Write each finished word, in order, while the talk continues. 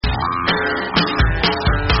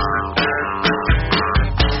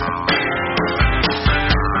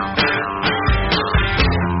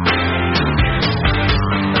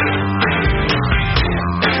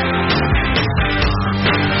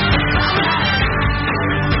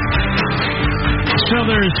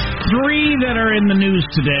There's three that are in the news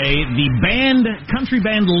today. The country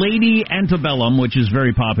band Lady Antebellum, which is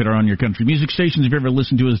very popular on your country music stations, if you ever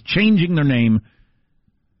listen to, is changing their name.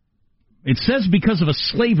 It says because of a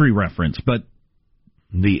slavery reference, but...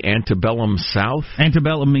 The Antebellum South?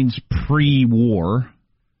 Antebellum means pre-war.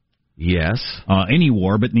 Yes. Any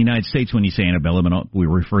war, but in the United States, when you say antebellum, we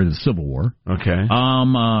refer to the Civil War. Okay.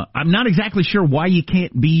 I'm not exactly sure why you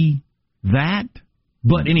can't be that,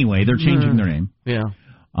 but anyway, they're changing their name. Yeah.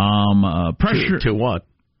 Pressure to what?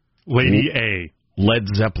 Lady A. Led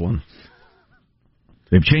Zeppelin.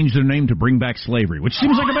 They've changed their name to bring back slavery, which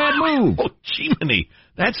seems like a bad move. Oh, Jiminy.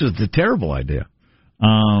 That's a terrible idea.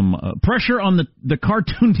 Pressure on the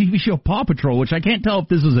cartoon TV show Paw Patrol, which I can't tell if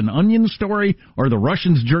this is an Onion story or the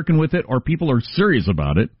Russians jerking with it or people are serious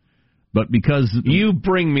about it. But because... You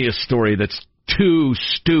bring me a story that's too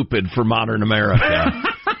stupid for modern America,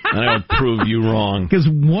 and I'll prove you wrong. Because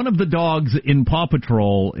one of the dogs in Paw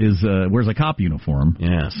Patrol wears a cop uniform.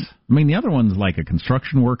 Yes. I mean, the other one's like a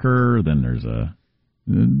construction worker, then there's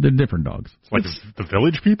they're different dogs. Like the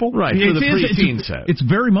Village People? Right, for the preteen set. It's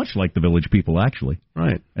very much like the Village People, actually.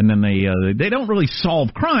 Right. And then they don't really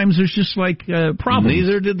solve crimes, there's just like problems.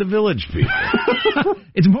 Neither did the Village People.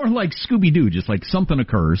 It's more like Scooby-Doo, just like something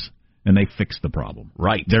occurs, and they fix the problem.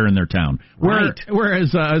 Right. They're in their town. Right.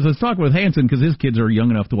 Whereas, as I was talking with Hanson, because his kids are young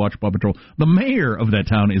enough to watch Paw Patrol, the mayor of that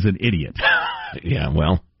town is an idiot. Yeah,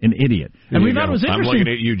 well... An idiot. And we thought it was interesting. I'm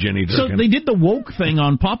looking at you, Jenny Durkin. So they did the woke thing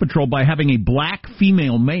on Paw Patrol by having a black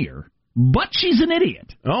female mayor, but she's an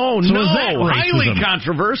idiot. Oh, so no. Is that highly racism?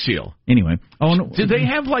 Controversial. Anyway. Oh, no. Did they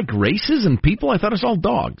have, like, races and people? I thought it's all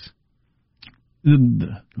dogs.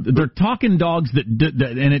 They're talking dogs,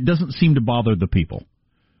 and it doesn't seem to bother the people.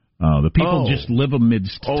 The people just live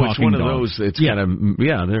amidst talking dogs. Oh, it's one of those. It's kind of,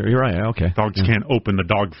 you're right. Okay. Dogs can't open the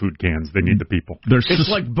dog food cans. They need the people. It's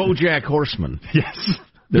like BoJack Horseman. Yes.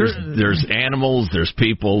 There's animals, there's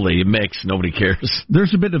people, they mix, nobody cares.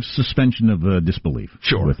 There's a bit of suspension of disbelief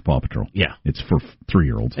with Paw Patrol. Yeah. It's for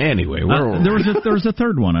 3-year-olds. Anyway, there was a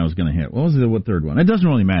third one I was going to hit. What was the third one? It doesn't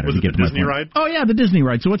really matter. Was it the Disney ride? Oh, yeah, the Disney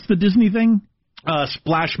ride. So what's the Disney thing?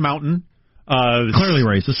 Splash Mountain. Clearly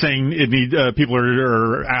racist. Saying people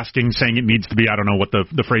are asking, saying it needs to be, I don't know what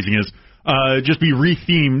the phrasing is, just be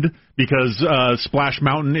rethemed because Splash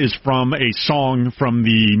Mountain is from a song from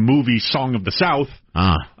the movie Song of the South,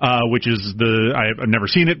 which is I've never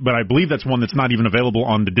seen it, but I believe that's one that's not even available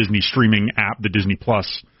on the Disney streaming app, the Disney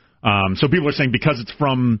Plus. So people are saying because it's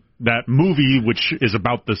from that movie, which is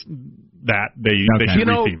about they should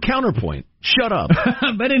retheme. Counterpoint. Shut up.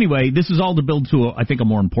 But anyway, this is all to build to, I think, a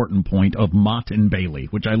more important point of Mott and Bailey,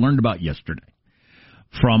 which I learned about yesterday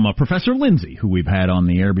from Professor Lindsay, who we've had on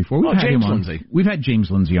the air before. James Lindsay. We've had James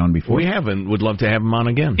Lindsay on before. We haven't. Would love to have him on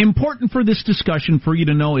again. Important for this discussion for you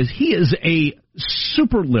to know is he is a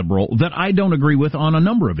super liberal that I don't agree with on a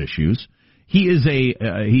number of issues. He is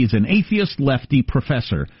he's an atheist lefty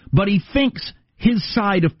professor, but he thinks his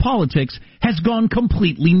side of politics has gone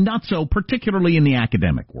completely nutso, particularly in the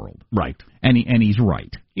academic world. Right. And he's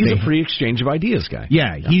right. He's a free exchange of ideas guy.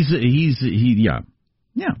 Yeah.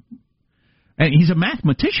 And he's a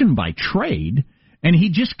mathematician by trade, and he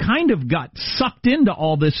just kind of got sucked into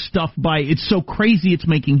all this stuff by it's so crazy it's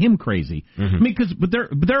making him crazy. Mm-hmm. I mean, but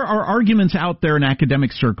there are arguments out there in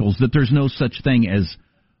academic circles that there's no such thing as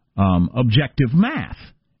objective math.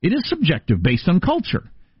 It is subjective based on culture.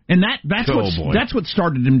 And that's what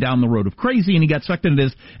started him down the road of crazy, and he got sucked into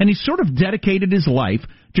this, and he's sort of dedicated his life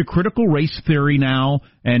to critical race theory now,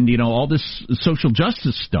 and all this social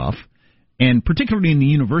justice stuff, and particularly in the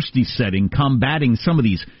university setting, combating some of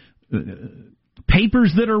these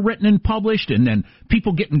papers that are written and published, and then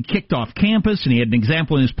people getting kicked off campus. And he had an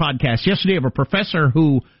example in his podcast yesterday of a professor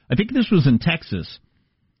who, I think this was in Texas,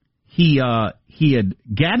 he had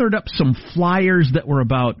gathered up some flyers that were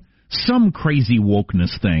about some crazy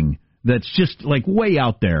wokeness thing that's just like way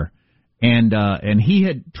out there, and he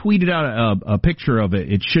had tweeted out a picture of it.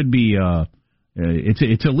 It should be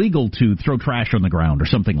it's illegal to throw trash on the ground or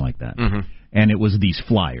something like that. Mm-hmm. And it was these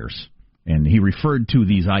flyers, and he referred to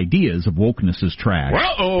these ideas of wokeness as trash.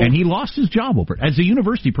 Uh-oh. And he lost his job over it as a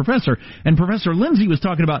university professor. And Professor Lindsay was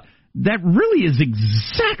talking about that really is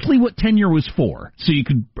exactly what tenure was for, so you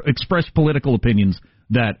could express political opinions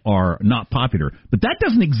that are not popular. But that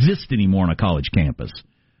doesn't exist anymore on a college campus.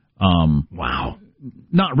 Wow.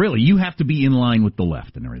 Not really. You have to be in line with the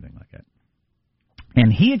left and everything like that.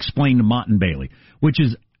 And he explained Mott and Bailey, which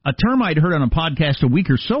is a term I'd heard on a podcast a week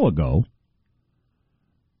or so ago,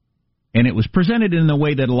 And it was presented in the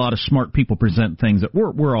way that a lot of smart people present things. That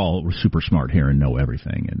we're all super smart here and know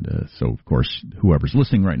everything. And so, of course, whoever's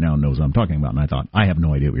listening right now knows what I'm talking about. And I thought, I have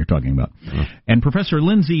no idea what you're talking about. And Professor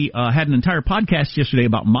Lindsay had an entire podcast yesterday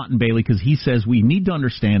about Mott and Bailey because he says we need to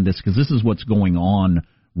understand this because this is what's going on,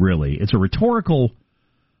 really. It's a rhetorical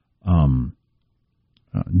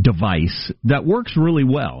device that works really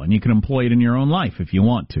well, and you can employ it in your own life if you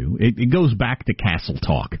want to. It goes back to castle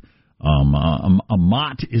talk. A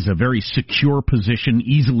Mott is a very secure position,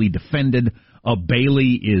 easily defended. A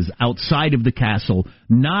Bailey is outside of the castle,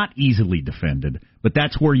 not easily defended, but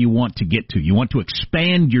that's where you want to get to. You want to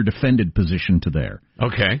expand your defended position to there.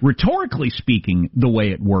 Okay. Rhetorically speaking, the way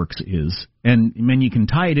it works is, and you can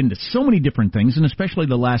tie it into so many different things, and especially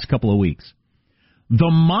the last couple of weeks. The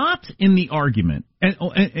Mott in the argument, and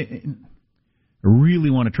I really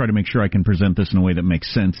want to try to make sure I can present this in a way that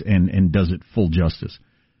makes sense and does it full justice.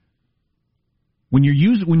 When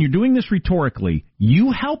you're doing this rhetorically,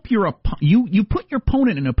 you help you put your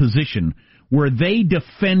opponent in a position where they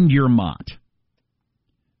defend your Mott.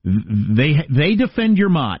 They defend your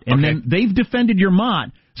Mott, and then they've defended your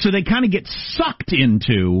Mott, so they kind of get sucked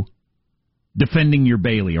into defending your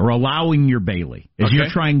Bailey or allowing your Bailey as you're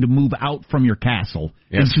trying to move out from your castle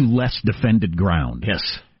into less defended ground. Yes.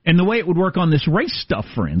 And the way it would work on this race stuff,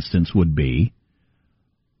 for instance, would be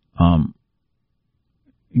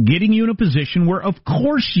getting you in a position where, of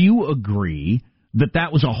course, you agree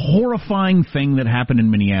that was a horrifying thing that happened in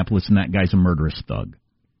Minneapolis and that guy's a murderous thug.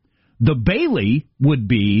 The Bailey would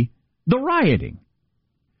be the rioting.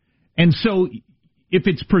 And so if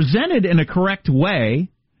it's presented in a correct way,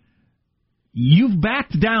 you've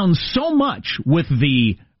backed down so much with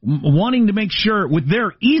the wanting to make sure, with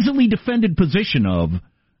their easily defended position of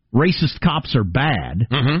racist cops are bad,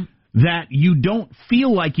 that you don't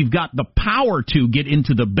feel like you've got the power to get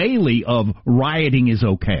into the Bailey of rioting is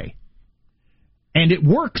okay. And it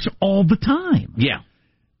works all the time. Yeah.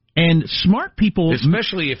 And smart people...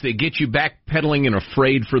 Especially if they get you backpedaling and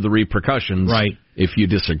afraid for the repercussions if you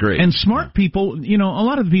disagree. And smart people, a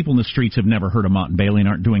lot of the people in the streets have never heard of Mott and Bailey and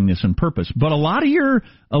aren't doing this on purpose. But a lot of your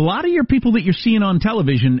people that you're seeing on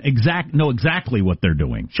television know exactly what they're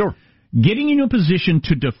doing. Sure. Getting you in a position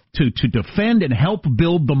to defend and help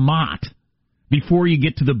build the Mott before you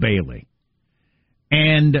get to the Bailey.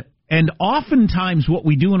 And oftentimes what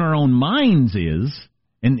we do in our own minds is,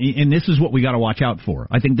 and this is what we got to watch out for.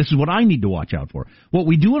 I think this is what I need to watch out for. What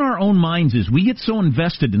we do in our own minds is we get so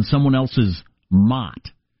invested in someone else's Mott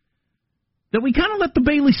that we kind of let the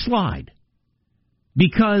Bailey slide.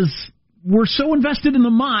 Because we're so invested in the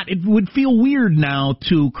Mott, it would feel weird now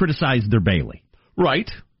to criticize their Bailey.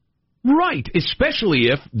 Right. Right, especially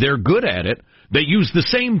if they're good at it. They use the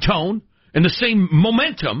same tone and the same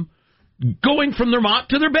momentum going from their Mott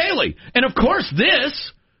to their Bailey. And, of course,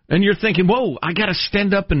 and you're thinking, whoa, I got to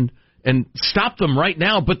stand up and stop them right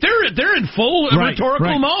now. But they're in full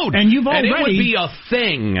rhetorical mode. And you've already... And it would be a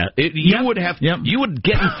thing. You would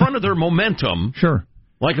get in front of their momentum. Sure.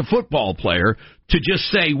 Like a football player, to just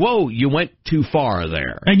say, whoa, you went too far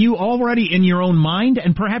there. And you already, in your own mind,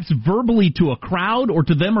 and perhaps verbally to a crowd or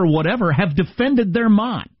to them or whatever, have defended their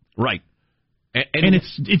Mott. Right. And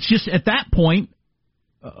it's just, at that point,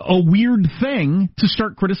 a weird thing to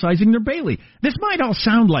start criticizing their Bailey. This might all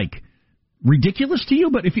sound like ridiculous to you,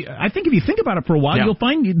 but I think if you think about it for a while, you'll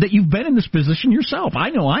find that you've been in this position yourself. I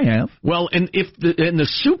know I have. Well, and the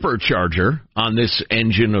supercharger on this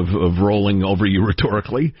engine of rolling over you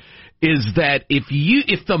rhetorically is that if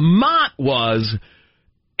the Mott was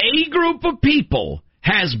a group of people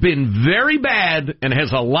has been very bad and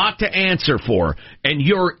has a lot to answer for, and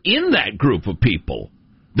you're in that group of people,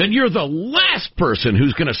 then you're the last person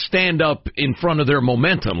who's going to stand up in front of their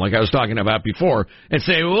momentum, like I was talking about before, and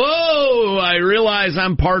say, whoa, I realize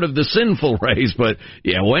I'm part of the sinful race, but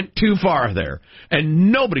went too far there.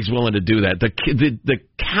 And nobody's willing to do that. The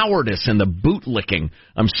cowardice and the boot-licking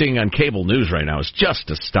I'm seeing on cable news right now is just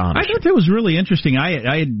astonishing. I thought that was really interesting.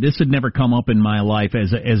 This had never come up in my life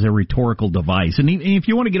as a rhetorical device. And if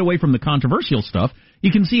you want to get away from the controversial stuff, you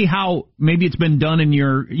can see how maybe it's been done in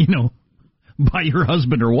your, by your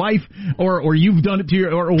husband or wife, or you've done it to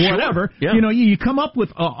your, or whatever. Sure. Yeah. You come up with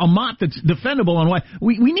a Mott that's defendable on why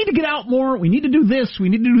we need to get out more, we need to do this, we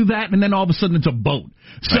need to do that, and then all of a sudden it's a boat.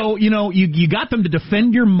 So, you got them to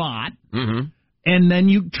defend your Mott, and then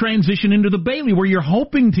you transition into the Bailey, where you're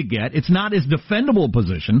hoping to get, it's not as defendable a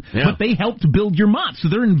position, but they helped build your Mott, so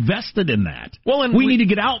they're invested in that. Well, and we need to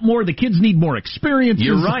get out more. The kids need more experiences.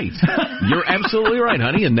 You're right. You're absolutely right,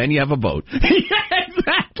 honey, and then you have a vote. Yeah,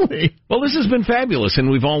 exactly. Well, this has been fabulous, and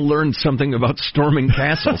we've all learned something about storming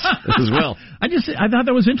castles as well. I thought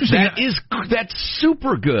that was interesting. That's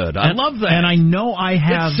super good. I love that. And I know I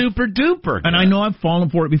have. It's super duper good. And I know I've fallen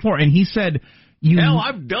for it before. And he said, hell,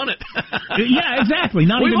 I've done it. Yeah, exactly.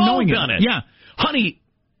 Not We've even all knowing done it. Yeah. Honey,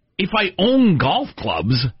 if I own golf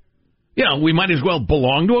clubs, we might as well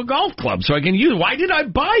belong to a golf club so I can use. Why did I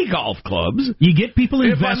buy golf clubs? You get people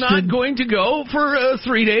invested. If I'm not going to go for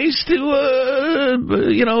 3 days to,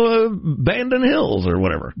 Bandon Hills or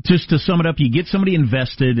whatever. Just to sum it up, you get somebody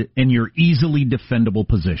invested in your easily defendable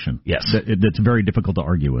position. Yes. That's very difficult to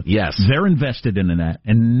argue with. Yes. They're invested in that,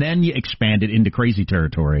 and then you expand it into crazy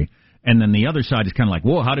territory. And then the other side is kind of like,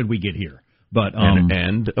 whoa, how did we get here? But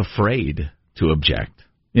and afraid to object.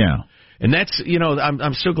 Yeah. And that's,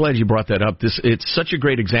 I'm so glad you brought that up. It's such a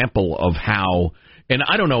great example of how, and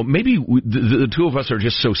I don't know, maybe the two of us are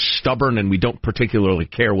just so stubborn and we don't particularly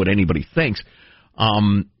care what anybody thinks.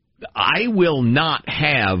 I will not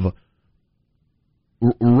have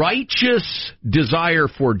righteous desire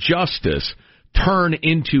for justice turn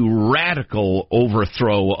into radical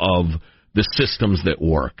overthrow of the systems that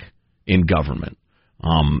work in government.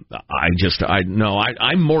 I'm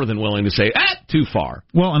more than willing to say, too far.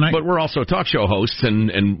 Well, but we're also talk show hosts,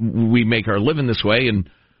 and we make our living this way, and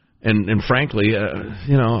frankly,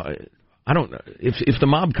 I don't. If the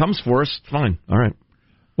mob comes for us, fine, all right.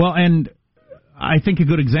 Well, and I think a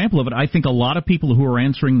good example of it, I think a lot of people who are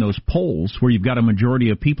answering those polls, where you've got a majority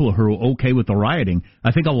of people who are okay with the rioting,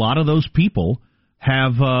 I think a lot of those people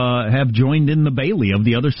have joined in the Bailey of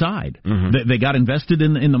the other side. Mm-hmm. They got invested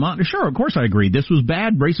in the Mott. Sure, of course I agree. This was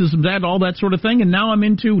bad, racism bad, all that sort of thing, and now I'm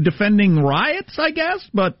into defending riots, I guess,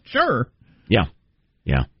 but sure. Yeah.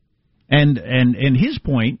 And his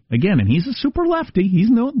point, again, and he's a super lefty,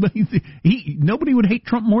 nobody would hate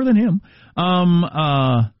Trump more than him.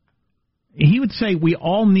 He would say we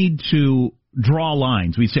all need to draw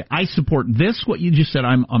lines. We say, I support this, what you just said.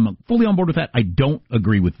 I'm fully on board with that. I don't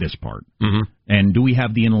agree with this part. Mm-hmm. And do we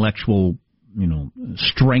have the intellectual,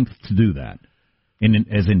 strength to do that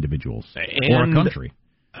as individuals or a country?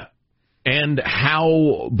 And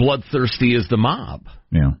how bloodthirsty is the mob?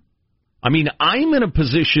 Yeah. I mean, I'm in a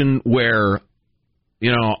position where,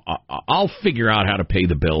 I'll figure out how to pay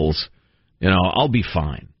the bills. I'll be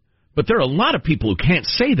fine. But there are a lot of people who can't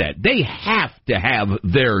say that. They have to have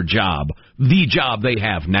their job, the job they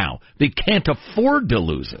have now. They can't afford to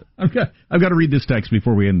lose it. I've got to read this text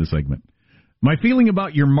before we end the segment. My feeling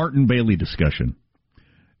about your Martin Bailey discussion.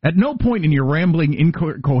 At no point in your rambling,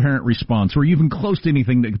 incoherent response were you even close to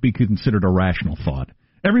anything that could be considered a rational thought.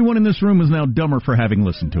 Everyone in this room is now dumber for having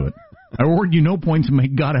listened to it. I award you no points, and may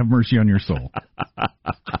God have mercy on your soul.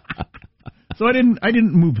 So I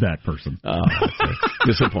didn't move that person. Oh, okay.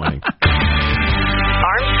 Disappointing.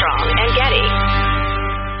 Armstrong and Getty.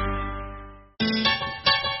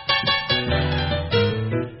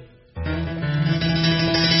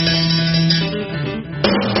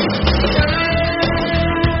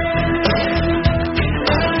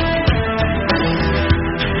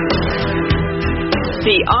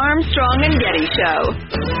 The Armstrong and Getty Show.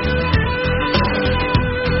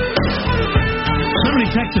 Somebody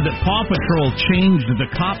texted that Paw Patrol changed the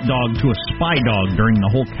cop dog to a spy dog during the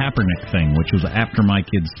whole Kaepernick thing, which was after my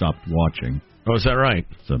kids stopped watching. Oh, is that right?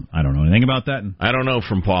 So I don't know anything about that. I don't know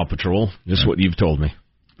from Paw Patrol. Just what you've told me.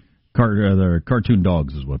 They're cartoon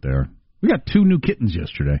dogs is what they are. We got 2 new kittens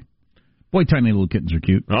yesterday. Boy, tiny little kittens are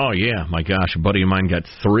cute. Oh, yeah. My gosh, a buddy of mine got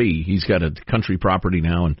 3. He's got a country property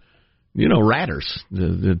now, and ratters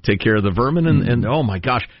to take care of the vermin, and oh my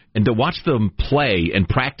gosh, and to watch them play and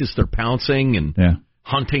practice their pouncing and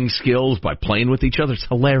hunting skills by playing with each other, it's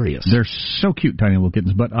hilarious. They're so cute, tiny little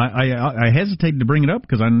kittens. But I hesitated to bring it up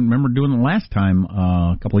because I remember doing it last time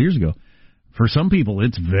a couple of years ago. For some people,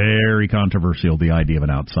 it's very controversial, the idea of an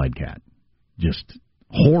outside cat. Just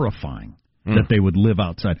horrifying that they would live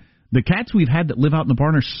outside. The cats we've had that live out in the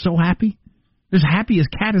barn are so happy. They're as happy as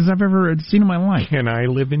cat as I've ever seen in my life. Can I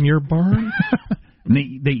live in your barn?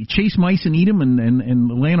 And they chase mice and eat them and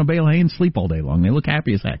lay on a bale of hay and sleep all day long. They look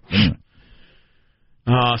happy as heck. Anyway.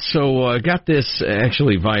 So I got this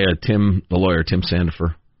actually via Tim, the lawyer, Tim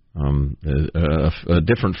Sandifer. A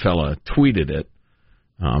different fella tweeted it.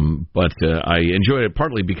 But I enjoyed it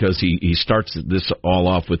partly because he starts this all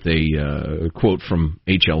off with a quote from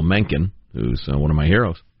H.L. Mencken, who's one of my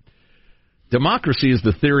heroes. Democracy is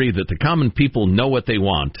the theory that the common people know what they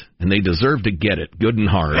want, and they deserve to get it good and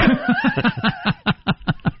hard.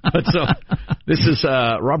 But so, this is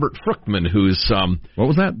Robert Fruchtman, who's... what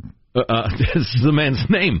was that? This is the man's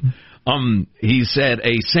name. He said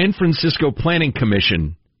a San Francisco Planning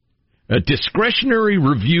Commission, a discretionary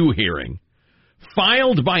review hearing,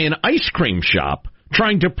 filed by an ice cream shop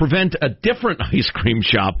trying to prevent a different ice cream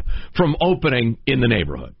shop from opening in the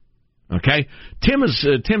neighborhood. Okay? Tim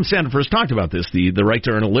Sandefur has talked about this, the right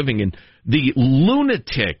to earn a living, and the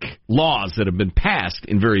lunatic laws that have been passed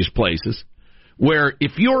in various places, where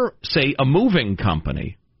if you're, say, a moving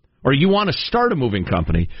company, or you want to start a moving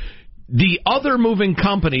company, the other moving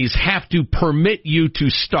companies have to permit you to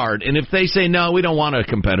start, and if they say, no, we don't want a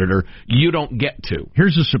competitor, you don't get to.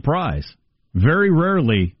 Here's a surprise. Very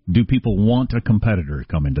rarely do people want a competitor to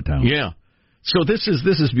come into town. Yeah. So this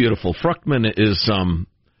is beautiful. Fruchtman is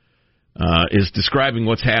describing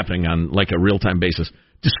what's happening on like a real-time basis.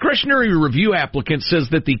 Discretionary review applicant says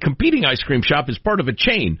that the competing ice cream shop is part of a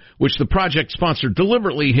chain, which the project sponsor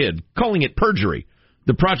deliberately hid, calling it perjury.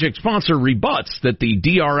 The project sponsor rebuts that the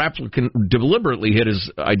DR applicant deliberately hid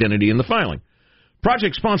his identity in the filing.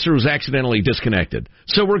 Project sponsor was accidentally disconnected.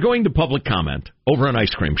 So we're going to public comment over an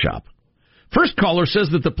ice cream shop. First caller says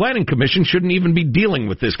that the Planning Commission shouldn't even be dealing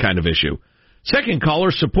with this kind of issue. Second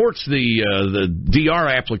caller supports the DR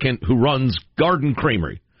applicant who runs Garden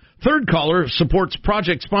Creamery. Third caller supports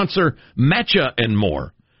project sponsor Matcha and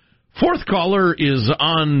More. Fourth caller is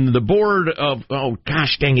on the board of... Oh,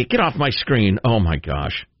 gosh dang it. Get off my screen. Oh, my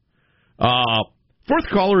gosh. Fourth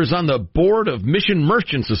caller is on the board of Mission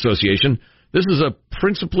Merchants Association. This is a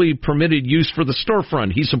principally permitted use for the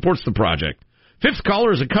storefront. He supports the project. Fifth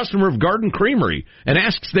caller is a customer of Garden Creamery and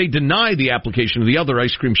asks they deny the application of the other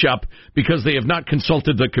ice cream shop because they have not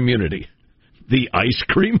consulted the community. The ice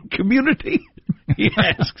cream community? He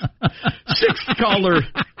asks. Sixth caller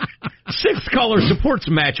supports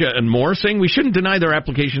Matcha and More, saying we shouldn't deny their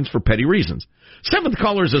applications for petty reasons. Seventh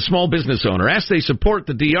caller is a small business owner. Asks they support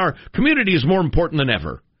the DR. Community is more important than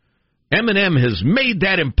ever. M&M has made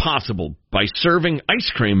that impossible by serving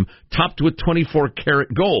ice cream topped with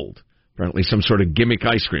 24-karat gold. Apparently some sort of gimmick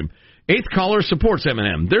ice cream. Eighth caller supports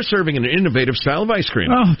M&M. They're serving an innovative style of ice cream.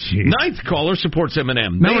 Oh, jeez. Ninth caller supports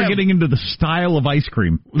M&M. Now we're getting into the style of ice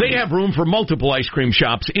cream. They have room for multiple ice cream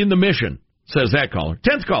shops in the Mission, says that caller.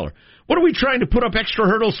 10th caller. What are we trying to put up extra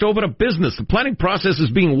hurdles to open up business? The planning process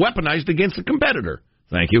is being weaponized against the competitor.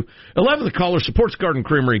 Thank you. 11th caller supports Garden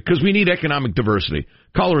Creamery because we need economic diversity.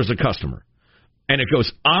 Caller is a customer. And it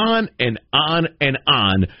goes on and on and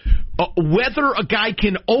on. Whether a guy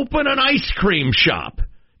can open an ice cream shop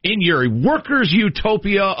in your workers'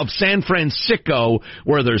 utopia of San Francisco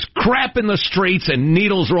where there's crap in the streets and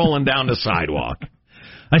needles rolling down the sidewalk.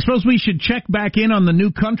 I suppose we should check back in on the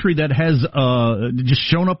new country that has just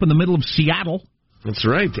shown up in the middle of Seattle. That's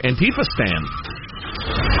right. Antifa stand.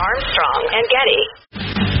 Armstrong and Getty.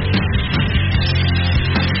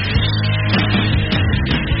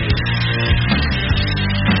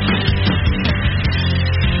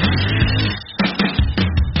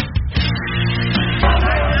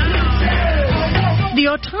 The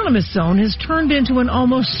autonomous zone has turned into an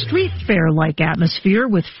almost street fair-like atmosphere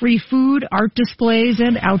with free food, art displays,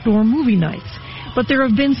 and outdoor movie nights. But there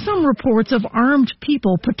have been some reports of armed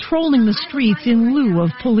people patrolling the streets in lieu of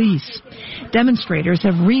police. Demonstrators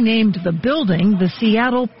have renamed the building the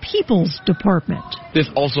Seattle People's Department. This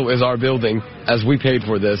also is our building, as we paid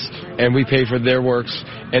for this, and we pay for their works,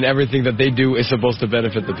 and everything that they do is supposed to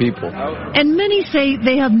benefit the people. And many say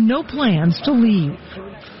they have no plans to leave.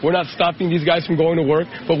 We're not stopping these guys from going to work,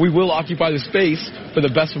 but we will occupy the space for the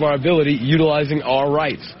best of our ability, utilizing our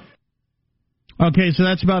rights. Okay, so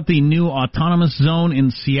that's about the new autonomous zone in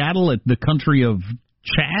Seattle at the country of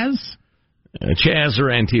Chaz? Chaz or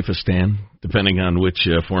Antifa stand, depending on which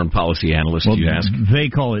foreign policy analyst you ask. They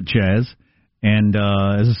call it Chaz. And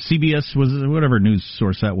as CBS was, whatever news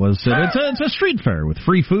source that was, said it's a street fair with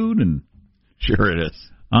free food and... Sure it is.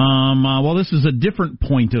 Well, this is a different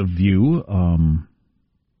point of view.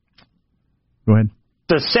 Go ahead.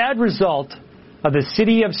 The sad result of the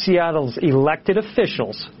city of Seattle's elected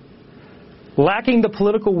officials lacking the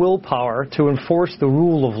political willpower to enforce the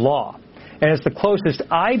rule of law. And it's the closest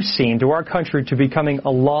I've seen to our country to becoming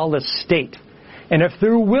a lawless state. And if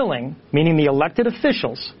they're willing, meaning the elected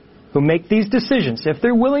officials who make these decisions, if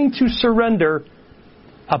they're willing to surrender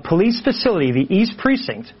a police facility, the East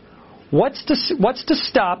Precinct, what's to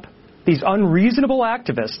stop these unreasonable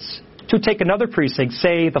activists to take another precinct,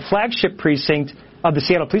 say the flagship precinct of the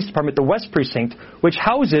Seattle Police Department, the West Precinct, which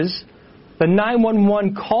houses the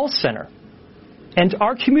 911 call center? And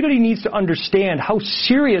our community needs to understand how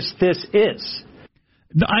serious this is.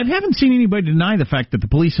 I haven't seen anybody deny the fact that the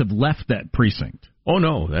police have left that precinct. Oh,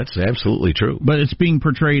 no, that's absolutely true. But it's being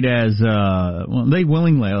portrayed as, they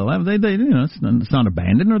willingly left. It's not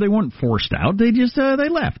abandoned, or they weren't forced out. They just, they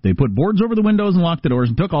left. They put boards over the windows and locked the doors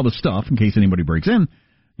and took all the stuff in case anybody breaks in.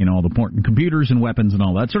 All the important computers and weapons and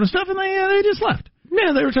all that sort of stuff, and they just left.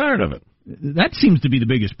 Yeah, they were tired of it. That seems to be the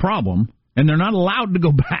biggest problem, and they're not allowed to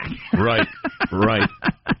go back. Right.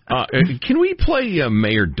 Can we play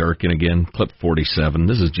Mayor Durkin again, clip 47?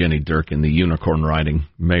 This is Jenny Durkin, the unicorn riding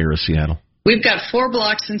mayor of Seattle. We've got 4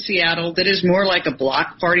 blocks in Seattle that is more like a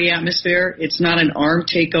block party atmosphere. It's not an armed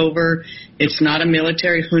takeover. It's not a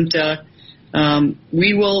military junta.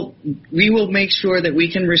 We will make sure that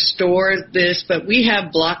we can restore this, but we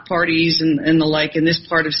have block parties and the like in this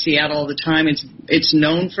part of Seattle all the time. It's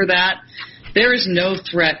known for that. There is no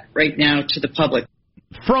threat right now to the public.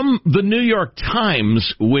 From the New York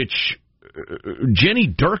Times, which Jenny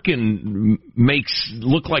Durkin makes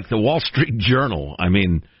look like the Wall Street Journal. I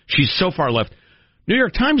mean, she's so far left. New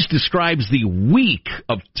York Times describes the week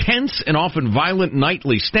of tense and often violent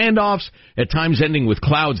nightly standoffs, at times ending with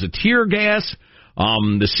clouds of tear gas.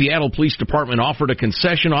 The Seattle Police Department offered a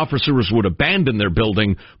concession. Officers would abandon their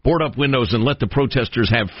building, board up windows, and let the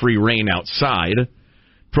protesters have free rein outside.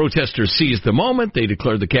 Protesters seized the moment. They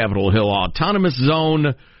declared the Capitol Hill Autonomous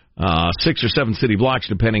Zone, 6 or 7 city blocks,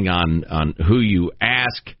 depending on who you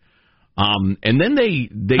ask. And then they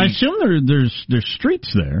I assume there's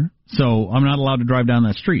streets there, so I'm not allowed to drive down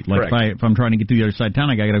that street. Like if I'm trying to get to the other side of town,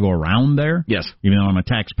 I got to go around there. Yes, even though I'm a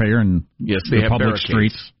taxpayer and yes, they have public barricades.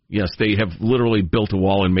 Streets. Yes, they have literally built a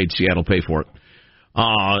wall and made Seattle pay for it.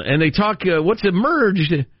 And they talk. What's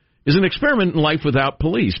emerged is an experiment in life without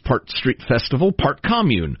police. Part street festival, part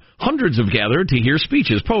commune. Hundreds have gathered to hear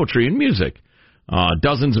speeches, poetry, and music.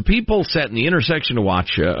 Dozens of people sat in the intersection to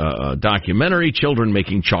watch a documentary, children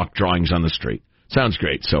making chalk drawings on the street. Sounds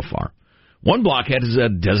great so far. One block had a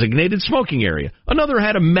designated smoking area. Another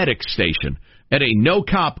had a medic station. At a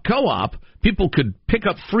no-cop co-op, people could pick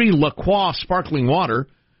up free La Croix sparkling water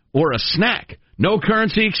or a snack. No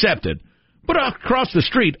currency accepted. But across the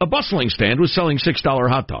street, a bustling stand was selling $6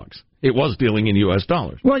 hot dogs. It was dealing in U.S.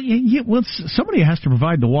 dollars. Well, somebody has to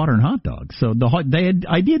provide the water and hot dogs. So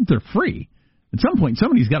they're free. At some point,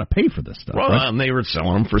 somebody's got to pay for this stuff. Well, right? And they were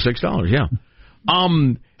selling them for $6, yeah.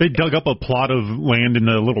 They dug up a plot of land in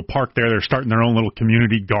the little park there. They're starting their own little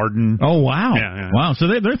community garden. Oh, wow. Yeah. Wow, so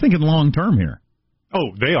they're thinking long term here.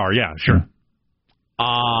 Oh, they are, yeah, sure.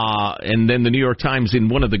 And then the New York Times, in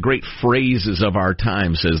one of the great phrases of our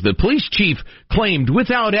time, says, the police chief claimed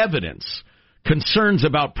without evidence concerns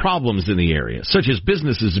about problems in the area, such as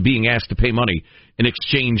businesses being asked to pay money in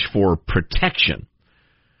exchange for protection.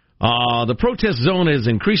 The protest zone has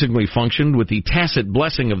increasingly functioned with the tacit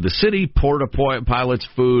blessing of the city, portable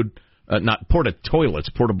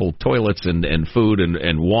toilets and food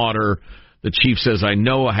and water. The chief says, I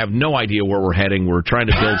have no idea where we're heading. We're trying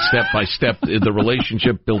to build step by step the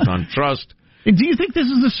relationship built on trust. Do you think this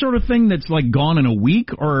is the sort of thing that's like gone in a week,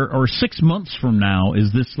 or 6 months from now?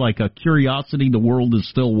 Is this like a curiosity the world is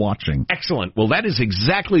still watching? Excellent. Well, that is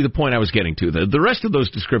exactly the point I was getting to. The rest of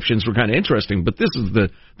those descriptions were kind of interesting, but this is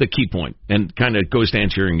the key point, and kind of goes to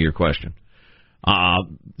answering your question.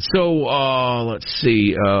 Let's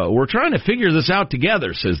see. We're trying to figure this out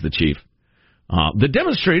together, says the chief. The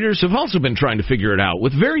demonstrators have also been trying to figure it out,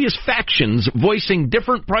 with various factions voicing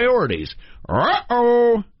different priorities.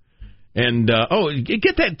 Uh-oh. And,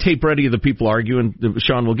 get that tape ready of the people arguing.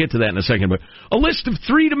 Sean, we'll get to that in a second. But a list of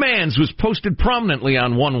 3 demands was posted prominently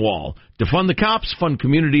on one wall. Defund the cops, fund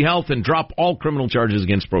community health, and drop all criminal charges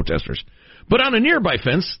against protesters. But on a nearby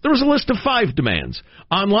fence, there was a list of 5 demands.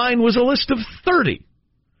 Online was a list of 30.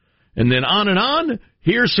 And then on and on.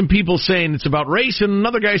 Here's some people saying it's about race, and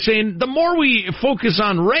another guy saying the more we focus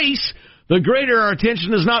on race, the greater our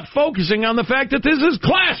attention is not focusing on the fact that this is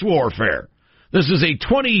class warfare. This is a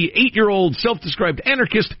 28-year-old self-described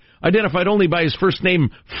anarchist identified only by his first name,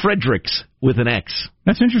 Fredericks, with an X.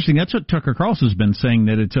 That's interesting. That's what Tucker Carlson's been saying,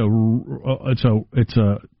 that it's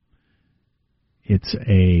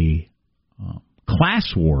a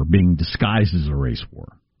class war being disguised as a race war.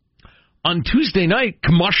 On Tuesday night,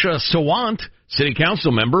 Kamasha Sawant, city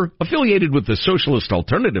council member affiliated with the Socialist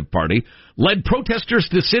Alternative Party, led protesters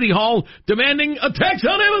to City Hall demanding a tax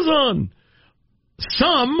on Amazon.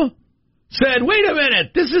 Some said, wait a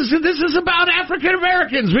minute, this is about African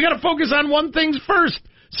Americans. We got to focus on one thing first,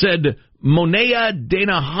 said Monea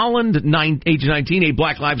Dana Holland, age 19, a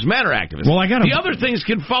Black Lives Matter activist. Well, the other things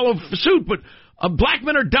can follow suit, but black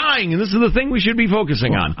men are dying, and this is the thing we should be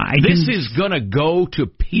focusing on. This is going to go to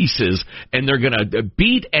pieces, and they're going to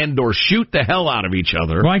beat and or shoot the hell out of each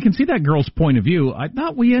other. Well, I can see that girl's point of view. I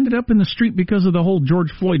thought we ended up in the street because of the whole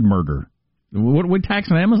George Floyd murder. What are we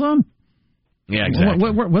taxing Amazon? Yeah,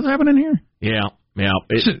 exactly. What's happening here? Yeah.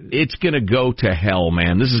 It's going to go to hell,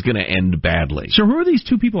 man. This is going to end badly. So who are these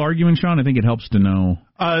two people arguing, Sean? I think it helps to know.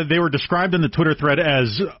 They were described in the Twitter thread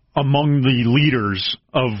as among the leaders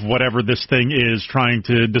of whatever this thing is, trying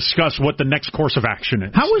to discuss what the next course of action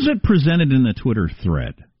is. How is it presented in the Twitter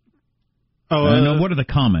thread? What are the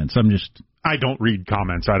comments? I don't read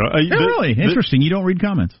comments. I don't. Really? Interesting. You don't read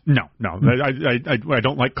comments? No. I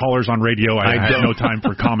don't like callers on radio. I have no time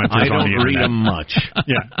for commenters I on the internet. I don't read them much.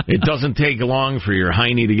 Yeah. It doesn't take long for your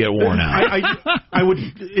hiney to get worn out. I would.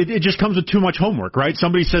 It just comes with too much homework, right?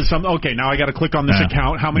 Somebody says something. Okay, now I got to click on this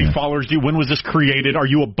account. How many followers do you? When was this created? Are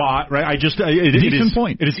you a bot? Right? Decent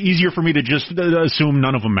point. It is easier for me to just assume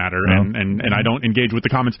none of them matter, and I don't engage with the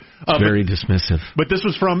comments. Very dismissive. But this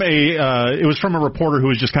was from a reporter who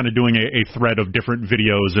was just kind of doing a thread of different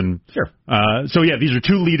videos, and so these are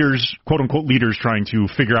two leaders, quote unquote leaders, trying to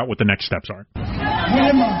figure out what the next steps are.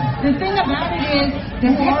 The thing about it is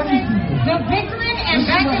the bickering and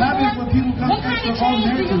back and forth. What kind of change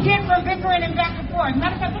do you get from bickering and back and forth?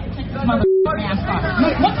 Matter of fact, let me take this motherfucking ass off.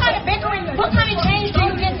 What kind of change do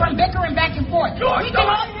you get from bickering back and forth? We can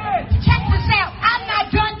all check this out. I'm not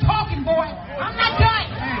done talking, boy. I'm not done.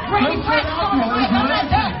 I'm not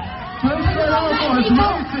done.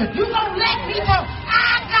 You won't let me go.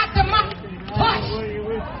 I got the money. Push.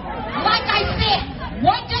 Like I said,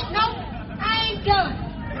 I ain't done.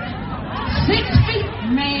 6 feet,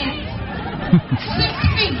 man. 6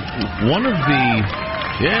 feet. One of the,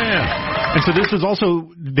 And so this was also,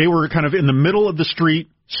 they were kind of in the middle of the street,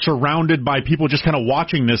 surrounded by people just kind of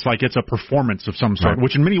watching this like it's a performance of some sort,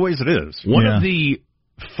 which in many ways it is. One of the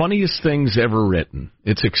funniest things ever written.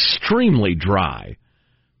 It's extremely dry.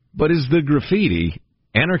 But is the graffiti,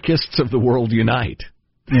 Anarchists of the World Unite.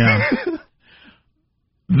 Yeah.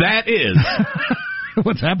 That is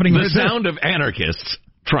what's happening. The sound of anarchists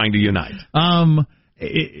trying to unite.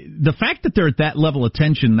 The fact that they're at that level of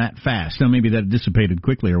tension that fast, now maybe that dissipated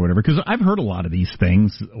quickly or whatever, because I've heard a lot of these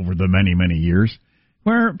things over the many, many years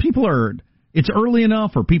where it's early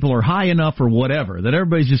enough or people are high enough or whatever that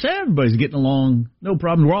everybody's getting along, no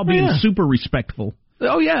problem. We're all being super respectful.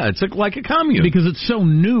 Oh, yeah, it's like a commune. Because it's so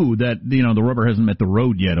new that, the rubber hasn't met the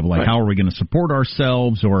road yet of how are we going to support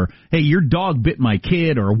ourselves or, hey, your dog bit my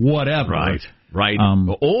kid or whatever. Right.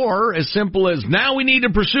 Or as simple as, now we need to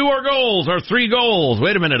pursue our goals, our 3 goals.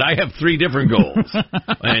 Wait a minute, I have 3 different goals.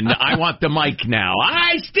 And I want the mic now.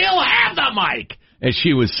 I still have the mic, as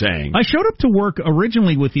she was saying. I showed up to work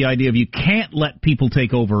originally with the idea of you can't let people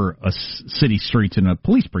take over a city streets in a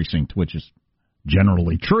police precinct, which is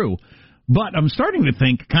generally true. But I'm starting to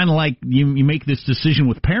think, kind of like you make this decision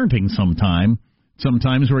with parenting sometimes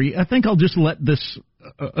where I think I'll just let this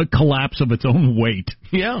collapse of its own weight.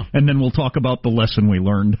 Yeah. And then we'll talk about the lesson we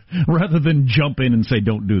learned rather than jump in and say,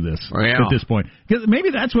 don't do this at this point. Because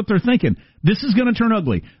maybe that's what they're thinking. This is going to turn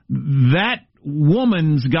ugly. That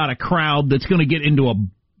woman's got a crowd that's going to get into a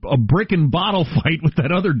brick and bottle fight with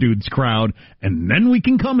that other dude's crowd, and then we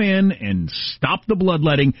can come in and stop the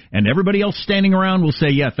bloodletting, and everybody else standing around will say,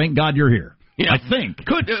 yeah, thank God you're here. Yeah. I think.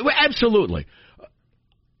 Absolutely.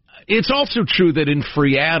 It's also true that in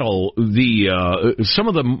Seattle, some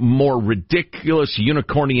of the more ridiculous,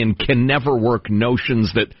 unicornian, can-never-work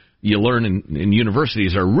notions that you learn in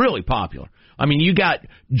universities are really popular. I mean, you got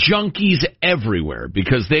junkies everywhere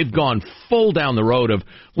because they've gone full down the road of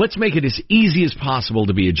let's make it as easy as possible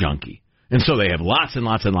to be a junkie. And so they have lots and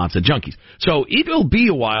lots and lots of junkies. So it'll be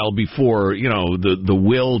a while before, the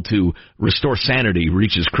will to restore sanity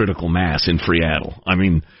reaches critical mass in Seattle. I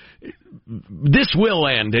mean, this will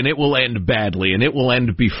end, and it will end badly, and it will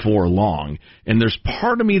end before long. And there's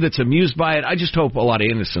part of me that's amused by it. I just hope a lot of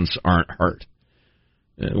innocents aren't hurt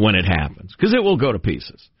when it happens, because it will go to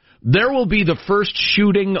pieces. There will be the first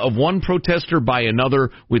shooting of one protester by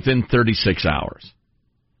another within 36 hours.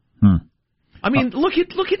 I mean, look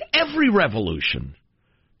at every revolution.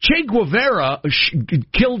 Che Guevara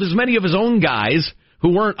killed as many of his own guys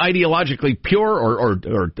who weren't ideologically pure,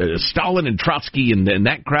 or Stalin and Trotsky and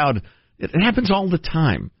that crowd. It happens all the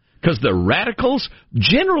time because the radicals,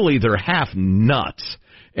 generally, they're half nuts.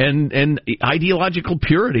 And ideological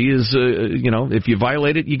purity is, if you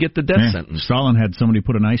violate it, you get the death sentence. Stalin had somebody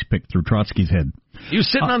put an ice pick through Trotsky's head. He was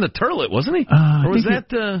sitting on the toilet, wasn't he? Or was that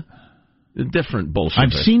different bullshit?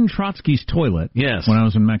 I've seen Trotsky's toilet when I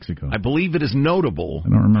was in Mexico. I believe it is notable I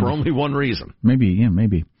don't remember. for only one reason.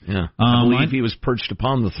 Maybe. Yeah, I believe he was perched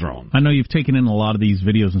upon the throne. I know you've taken in a lot of these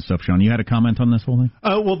videos and stuff, Sean. You had a comment on this whole thing?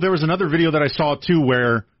 Well, there was another video that I saw, too,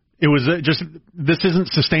 where it was just, this isn't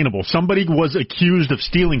sustainable. Somebody was accused of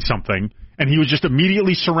stealing something, and he was just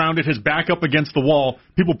immediately surrounded, his back up against the wall,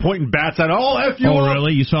 people pointing bats at him. Oh, F you up.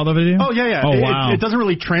 Really? You saw the video? Oh, yeah. Oh, wow. It doesn't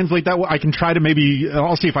really translate that way. I can try to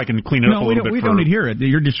I'll see if I can clean it up a little bit. We don't need to hear it.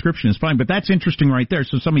 Your description is fine, but that's interesting right there.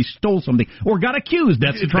 So somebody stole something or got accused.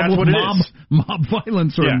 That's the trouble with mob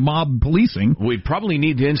violence or mob policing. We probably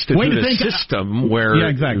need to institute a system where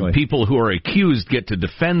people who are accused get to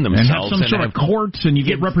defend themselves. And have some sort of courts, and you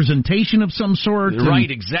get representation of some sort. Right,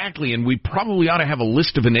 exactly. And we probably ought to have a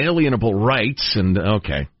list of inalienable rights. And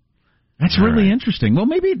okay. That's really interesting. Well,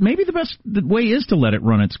 maybe the best way is to let it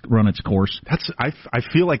run its course. I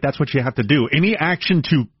feel like that's what you have to do. Any action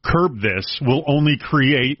to curb this will only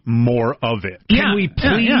create more of it. Can we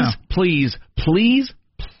please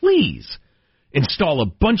install a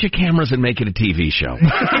bunch of cameras and make it a TV show?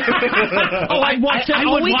 I'd watch that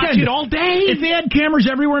all weekend. Watch it all day. If they had cameras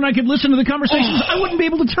everywhere and I could listen to the conversations, I wouldn't be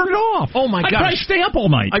able to turn it off. Oh, my gosh. I'd probably stay up all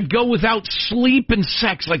night. I'd go without sleep and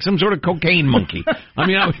sex like some sort of cocaine monkey. I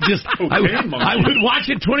mean, I would watch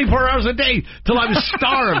it 24 hours a day till I was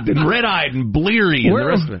starved and red-eyed and bleary and the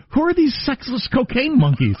rest of it. Who are these sexless cocaine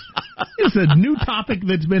monkeys? It's a new topic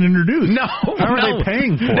that's been introduced. How are they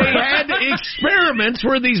paying for it? They had experiments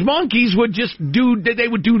where these monkeys would just they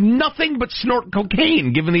would do nothing but snort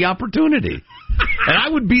cocaine given the opportunity. And I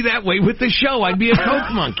would be that way with the show. I'd be a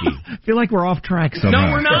coke monkey. I feel like we're off track somehow.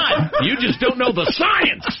 No, we're not. You just don't know the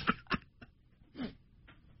science.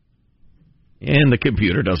 And the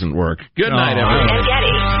computer doesn't work. Good night, everyone. And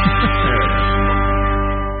Getty.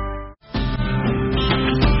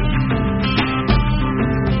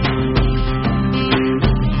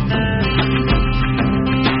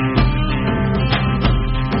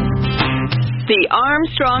 The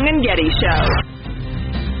Armstrong and Getty Show.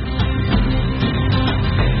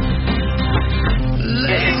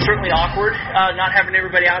 It's certainly awkward not having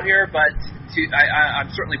everybody out here, but I'm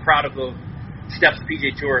certainly proud of the steps the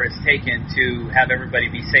PGA Tour has taken to have everybody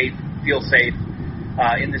be safe, feel safe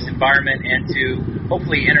in this environment, and to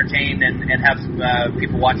hopefully entertain and have some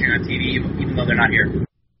people watching on TV even though they're not here.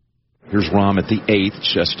 Here's Rahm at the 8th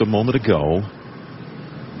just a moment ago.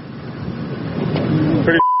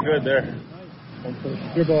 Pretty good there.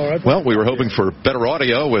 Well, we were hoping for better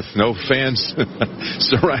audio with no fans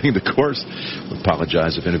surrounding the course. We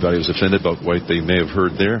apologize if anybody was offended by what they may have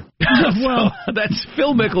heard there. Well, that's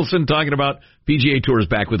Phil Mickelson talking about PGA Tours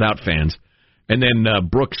back without fans. And then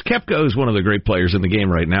Brooks Koepka is one of the great players in the game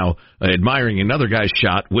right now, admiring another guy's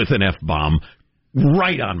shot with an F-bomb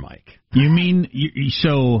right on mic. You mean,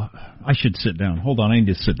 so I should sit down. Hold on, I need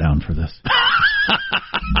to sit down for this.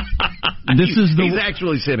 He's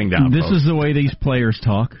actually sitting down. This is the way these players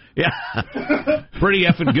talk. Yeah. Pretty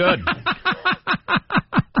effing good.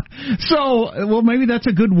 So, well, maybe that's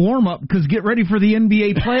a good warm-up, because get ready for the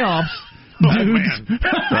NBA playoffs. Dudes.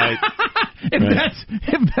 Right.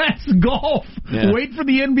 If that's golf, wait for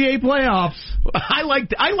the NBA playoffs. I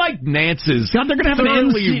like Nance's. God, they're going to have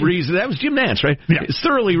thoroughly reasonable. That was Jim Nance, right? Yeah. It's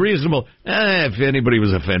thoroughly reasonable. If anybody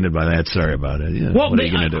was offended by that, sorry about it. Yeah, what are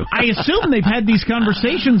you going to do? I assume they've had these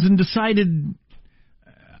conversations and decided.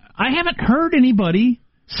 I haven't heard anybody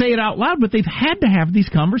say it out loud, but they've had to have these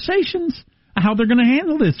conversations how they're going to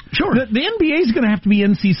handle this. Sure. The NBA is going to have to be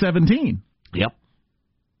NC-17. Yep.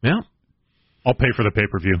 Yeah. I'll pay for the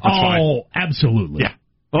pay-per-view. That's fine. Oh, absolutely. Yeah.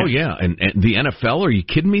 Oh, yeah. And the NFL, are you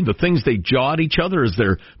kidding me? The things they jaw at each other as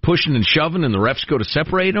they're pushing and shoving and the refs go to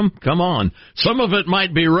separate them? Come on. Some of it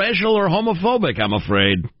might be racial or homophobic, I'm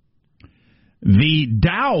afraid. The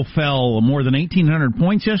Dow fell more than 1,800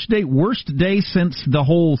 points yesterday. Worst day since the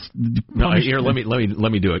whole... No, here, let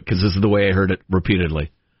me do it, because this is the way I heard it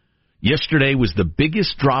repeatedly. Yesterday was the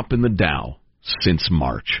biggest drop in the Dow since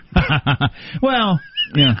March. Well,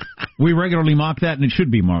 yeah, we regularly mock that, and it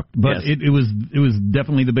should be mocked. But yes. it was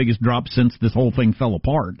definitely the biggest drop since this whole thing fell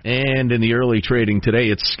apart. And in the early trading today,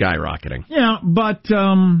 it's skyrocketing. Yeah, but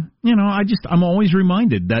I'm always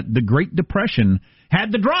reminded that the Great Depression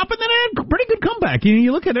had the drop, and then it had a pretty good comeback.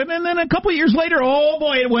 You look at it, and then a couple of years later, oh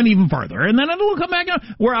boy, it went even farther. And then it'll come back,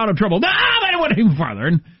 we're out of trouble. Then it went even farther.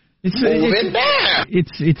 And It's moving down.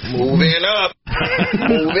 It's moving up.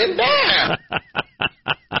 Moving down.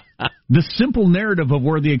 The simple narrative of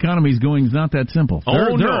where the economy is going is not that simple.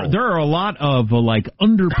 There are a lot of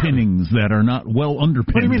underpinnings that are not well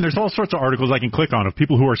underpinned. What do you mean? There's all sorts of articles I can click on of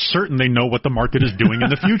people who are certain they know what the market is doing in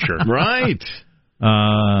the future. Right.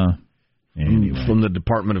 Anyway. From the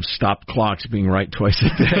Department of Stop Clocks being right twice a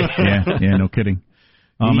day. Yeah, no kidding.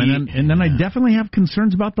 And then I definitely have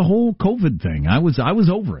concerns about the whole COVID thing. I was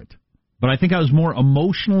over it, but I think I was more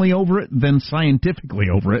emotionally over it than scientifically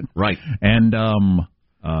over it. Right. And I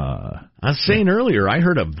was saying earlier, I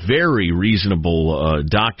heard a very reasonable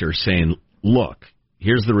doctor saying, "Look,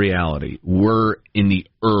 here's the reality: we're in the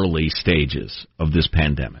early stages of this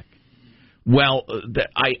pandemic." Well,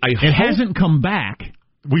 it hasn't come back.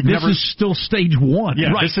 This is still stage 1.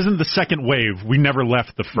 Yeah, right. This isn't the second wave. We never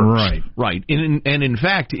left the first. Right. And in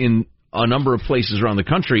fact, in a number of places around the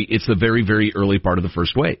country, it's the very, very early part of the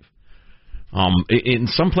first wave. In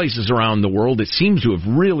some places around the world, it seems to have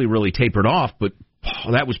really, really tapered off, but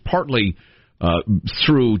that was partly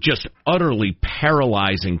through just utterly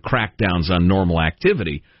paralyzing crackdowns on normal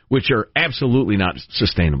activity, which are absolutely not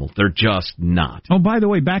sustainable. They're just not. Oh, by the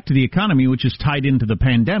way, back to the economy, which is tied into the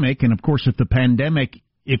pandemic, and of course,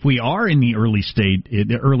 if we are in the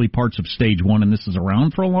early parts of stage 1, and this is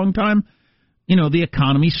around for a long time, the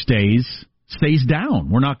economy stays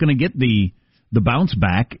down. We're not going to get the bounce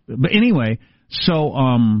back. But anyway,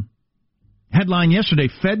 so headline yesterday: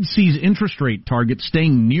 Fed sees interest rate target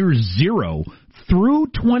staying near zero through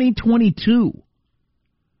 2022.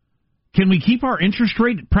 Can we keep our interest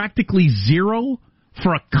rate practically zero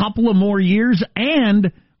for a couple of more years?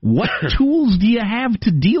 And what tools do you have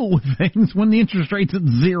to deal with things when the interest rate's at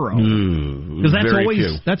zero? Because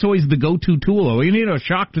that's always the go-to tool. We need a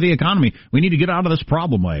shock to the economy. We need to get out of this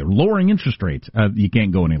problem by lowering interest rates. You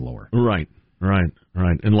can't go any lower. Right.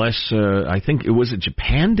 Unless, I think, was it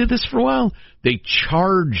Japan did this for a while? They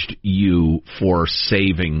charged you for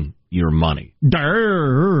saving your money.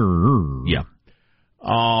 Yeah.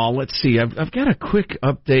 Let's see. I've got a quick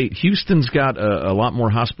update. Houston's got a lot more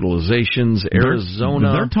hospitalizations.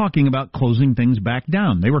 Arizona. They're talking about closing things back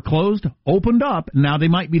down. They were closed, opened up. Now they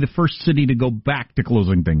might be the first city to go back to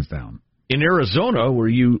closing things down. In Arizona, where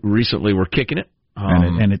you recently were kicking it.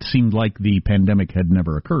 And it seemed like the pandemic had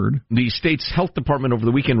never occurred. The state's health department over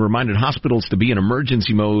the weekend reminded hospitals to be in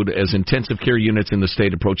emergency mode as intensive care units in the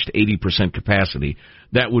state approached 80% capacity.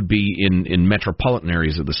 That would be in metropolitan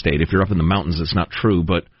areas of the state. If you're up in the mountains, it's not true.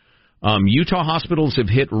 But Utah hospitals have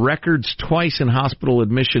hit records twice in hospital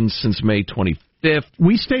admissions since May 25th.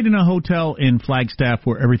 We stayed in a hotel in Flagstaff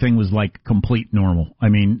where everything was like complete normal. I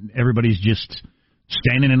mean, everybody's just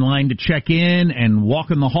standing in line to check in and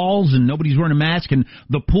walking the halls, and nobody's wearing a mask, and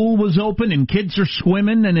the pool was open, and kids are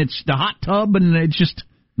swimming, and it's the hot tub, and it's just,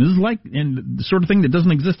 this is like and the sort of thing that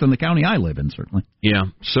doesn't exist in the county I live in, certainly. Yeah,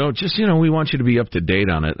 so just, we want you to be up to date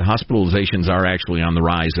on it. Hospitalizations are actually on the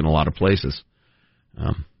rise in a lot of places.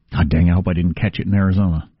 God dang, I hope I didn't catch it in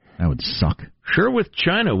Arizona. That would suck. Sure, with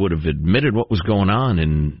China would have admitted what was going on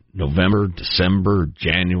in November, December,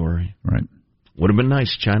 January. Right. Would have been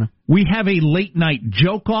nice, China. We have a late-night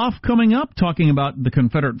joke-off coming up, talking about the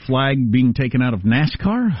Confederate flag being taken out of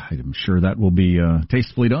NASCAR. I'm sure that will be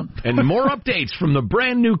tastefully done. And more updates from the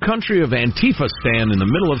brand-new country of Antifa stand in the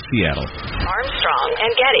middle of Seattle. Armstrong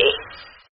and Getty.